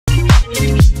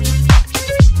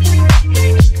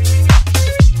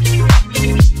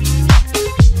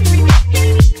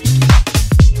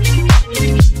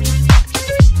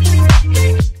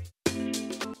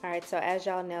as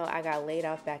y'all know, I got laid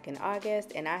off back in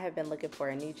August and I have been looking for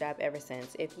a new job ever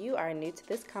since. If you are new to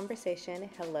this conversation,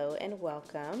 hello and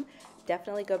welcome.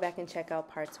 Definitely go back and check out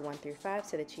parts 1 through 5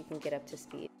 so that you can get up to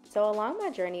speed. So along my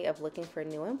journey of looking for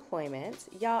new employment,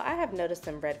 y'all, I have noticed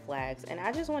some red flags and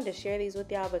I just wanted to share these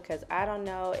with y'all because I don't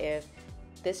know if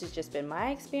this has just been my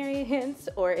experience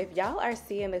or if y'all are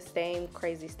seeing the same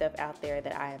crazy stuff out there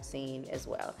that I have seen as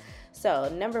well. So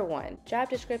number 1, job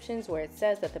descriptions where it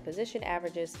says that the position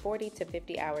averages 40 to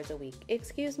 50 hours a week.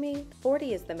 Excuse me,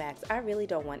 40 is the max. I really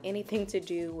don't want anything to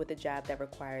do with a job that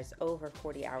requires over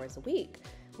 40 hours a week.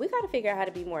 We got to figure out how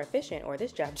to be more efficient or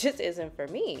this job just isn't for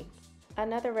me.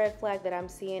 Another red flag that I'm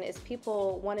seeing is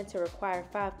people wanting to require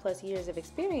 5+ years of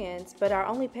experience but are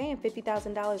only paying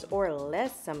 $50,000 or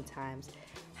less sometimes.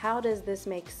 How does this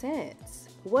make sense?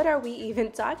 What are we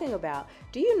even talking about?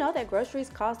 Do you know that groceries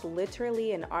cost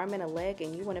literally an arm and a leg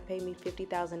and you want to pay me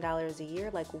 $50,000 a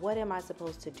year? Like, what am I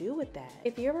supposed to do with that?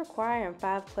 If you're requiring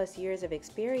 5+ years of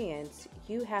experience,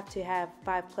 you have to have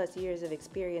 5+ years of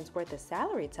experience worth of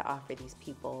salary to offer these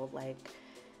people. Like,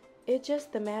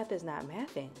 the math is not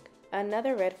mathing.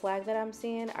 Another red flag that I'm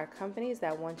seeing are companies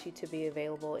that want you to be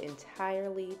available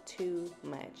entirely too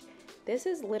much. This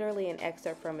is literally an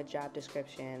excerpt from a job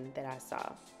description that I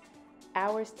saw.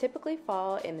 Hours typically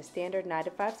fall in the standard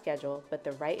 9-to-5 schedule, but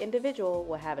the right individual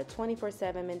will have a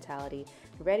 24/7 mentality,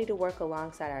 ready to work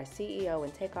alongside our CEO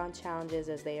and take on challenges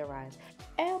as they arise.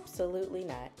 Absolutely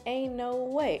not. Ain't no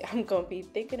way I'm gonna be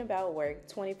thinking about work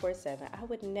 24/7. I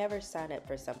would never sign up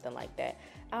for something like that.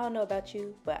 I don't know about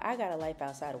you, but I got a life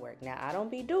outside of work. Now, I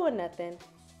don't be doing nothing,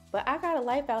 but I got a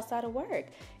life outside of work.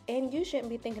 And you shouldn't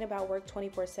be thinking about work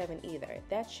 24/7 either.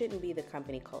 That shouldn't be the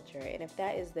company culture. And if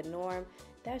that is the norm,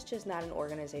 that's just not an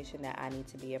organization that I need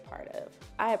to be a part of.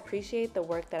 I appreciate the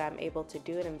work that I'm able to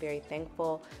do and I'm very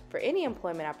thankful for any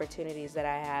employment opportunities that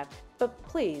I have. But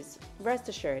please, rest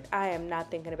assured, I am not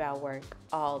thinking about work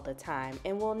all the time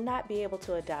and will not be able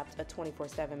to adopt a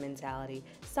 24/7 mentality.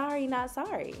 Sorry, not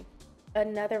sorry.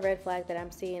 Another red flag that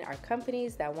I'm seeing are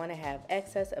companies that want to have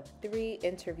excess of 3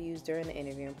 interviews during the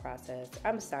interviewing process.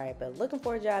 I'm sorry, but looking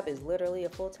for a job is literally a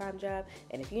full-time job,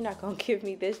 and if you're not going to give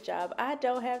me this job, I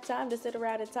don't have time to sit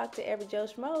around and talk to every Joe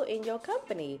Schmo in your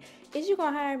company. Is you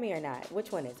going to hire me or not?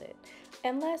 Which one is it?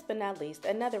 And last but not least,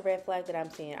 another red flag that I'm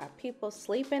seeing are people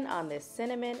sleeping on this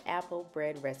cinnamon apple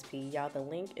bread recipe. Y'all, the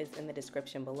link is in the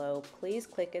description below. Please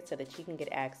click it so that you can get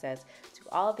access to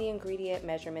all the ingredient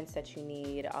measurements that you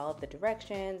need, all of the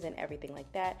directions and everything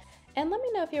like that. And let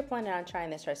me know if you're planning on trying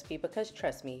this recipe because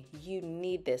trust me, you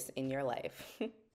need this in your life.